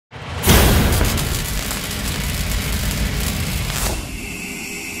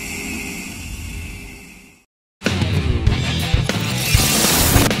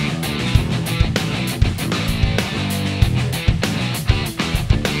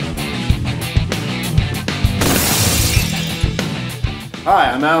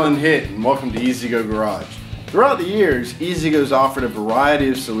Hi, I'm Alan Hitt and welcome to E-Z-GO Garage. Throughout the years, E-Z-GO's offered a variety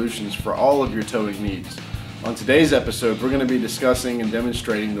of solutions for all of your towing needs. On today's episode, we're going to be discussing and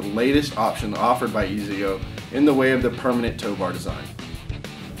demonstrating the latest option offered by E-Z-GO in the way of the permanent tow bar design.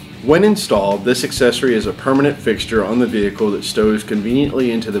 When installed, this accessory is a permanent fixture on the vehicle that stows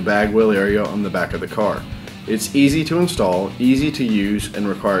conveniently into the bag wheel area on the back of the car. It's easy to install, easy to use, and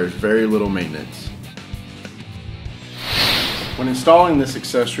requires very little maintenance. When installing this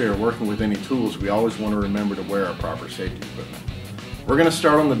accessory or working with any tools, we always want to remember to wear our proper safety equipment. We're going to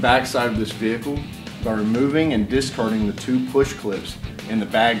start on the back side of this vehicle by removing and discarding the two push clips in the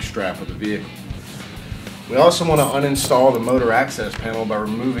bag strap of the vehicle. We also want to uninstall the motor access panel by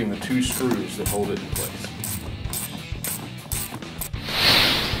removing the two screws that hold it in place.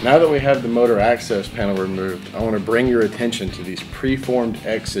 Now that we have the motor access panel removed, I want to bring your attention to these preformed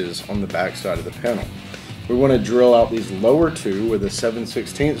X's on the back side of the panel. We want to drill out these lower two with a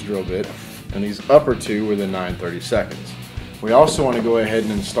 7/16 drill bit and these upper two with a 9/32. We also want to go ahead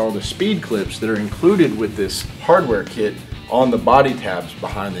and install the speed clips that are included with this hardware kit on the body tabs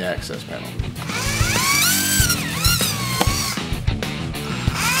behind the access panel.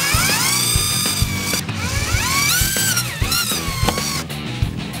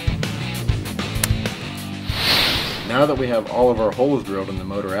 Now that we have all of our holes drilled in the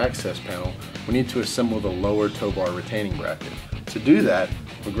motor access panel, we need to assemble the lower tow bar retaining bracket. To do that,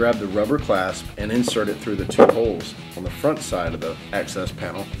 we'll grab the rubber clasp and insert it through the two holes on the front side of the access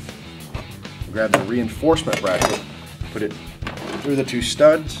panel. Grab the reinforcement bracket, put it through the two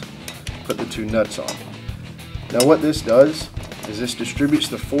studs, put the two nuts on. Now what this does is this distributes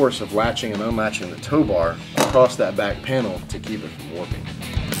the force of latching and unlatching the tow bar across that back panel to keep it from warping.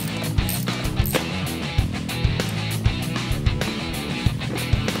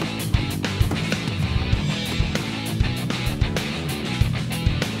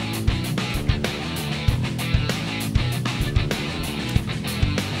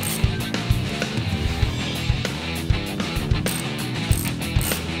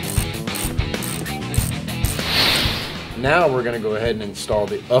 Now we're going to go ahead and install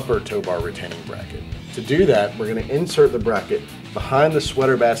the upper tow bar retaining bracket. To do that, we're going to insert the bracket behind the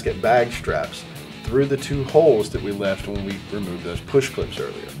sweater basket bag straps through the two holes that we left when we removed those push clips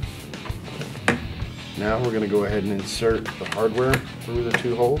earlier. Now we're going to go ahead and insert the hardware through the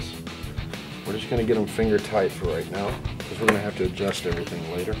two holes. We're just going to get them finger tight for right now because we're going to have to adjust everything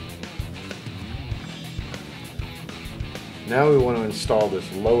later. Now we want to install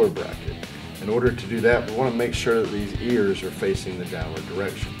this lower bracket. In order to do that, we want to make sure that these ears are facing the downward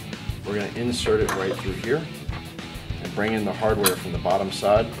direction. We're going to insert it right through here and bring in the hardware from the bottom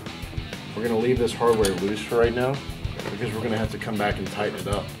side. We're going to leave this hardware loose for right now because we're going to have to come back and tighten it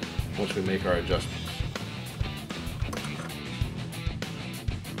up once we make our adjustments.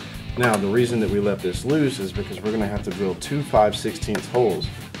 Now, the reason that we left this loose is because we're going to have to drill two 5/16 holes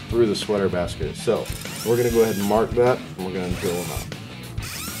through the sweater basket itself. We're going to go ahead and mark that and we're going to drill them out.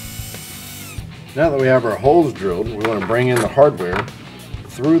 Now that we have our holes drilled, we want to bring in the hardware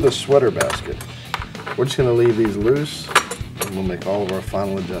through the sweater basket. We're just going to leave these loose and we'll make all of our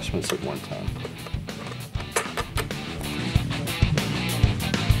final adjustments at one time.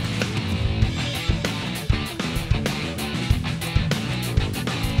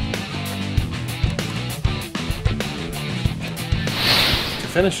 To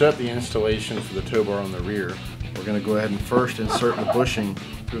finish up the installation for the tow bar on the rear, we're going to go ahead and first insert the bushing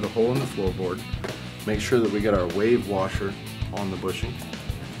through the hole in the floorboard. Make sure that we get our wave washer on the bushing.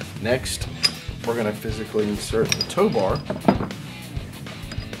 Next, we're going to physically insert the tow bar.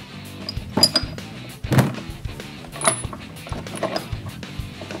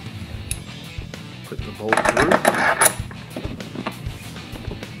 Put the bolt through.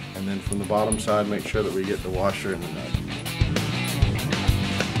 And then from the bottom side, make sure that we get the washer and the nut.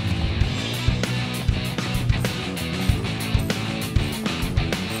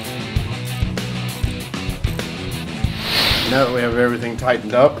 Now that we have everything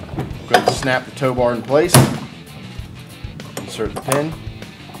tightened up, we're going to snap the tow bar in place, insert the pin.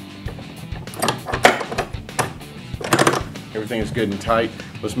 Everything is good and tight.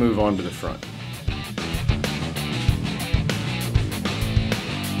 Let's move on to the front.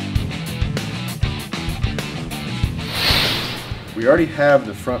 We already have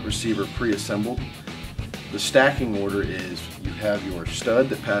the front receiver pre-assembled. The stacking order is you have your stud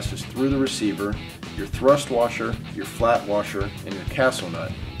that passes through the receiver, your thrust washer, your flat washer, and your castle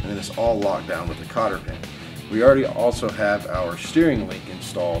nut, and then it's all locked down with a cotter pin. We already also have our steering link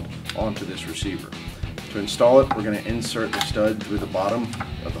installed onto this receiver. To install it, we're going to insert the stud through the bottom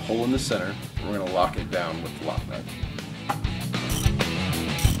of the hole in the center, and we're going to lock it down with the lock nut.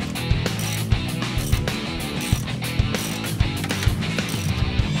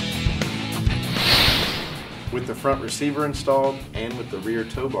 With the front receiver installed and with the rear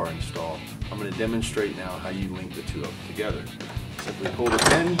tow bar installed, I'm going to demonstrate now how you link the two up together. Simply pull the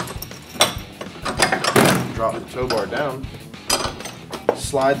pin, drop the tow bar down,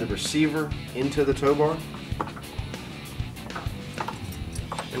 slide the receiver into the tow bar,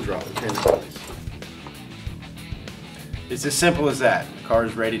 and drop the pin in place. It's as simple as that. The car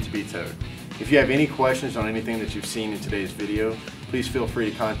is ready to be towed. If you have any questions on anything that you've seen in today's video, please feel free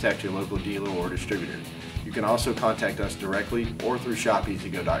to contact your local dealer or distributor. You can also contact us directly or through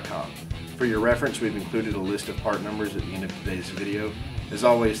shopeasygo.com. For your reference, we've included a list of part numbers at the end of today's video. As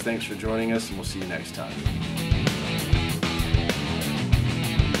always, thanks for joining us, and we'll see you next time.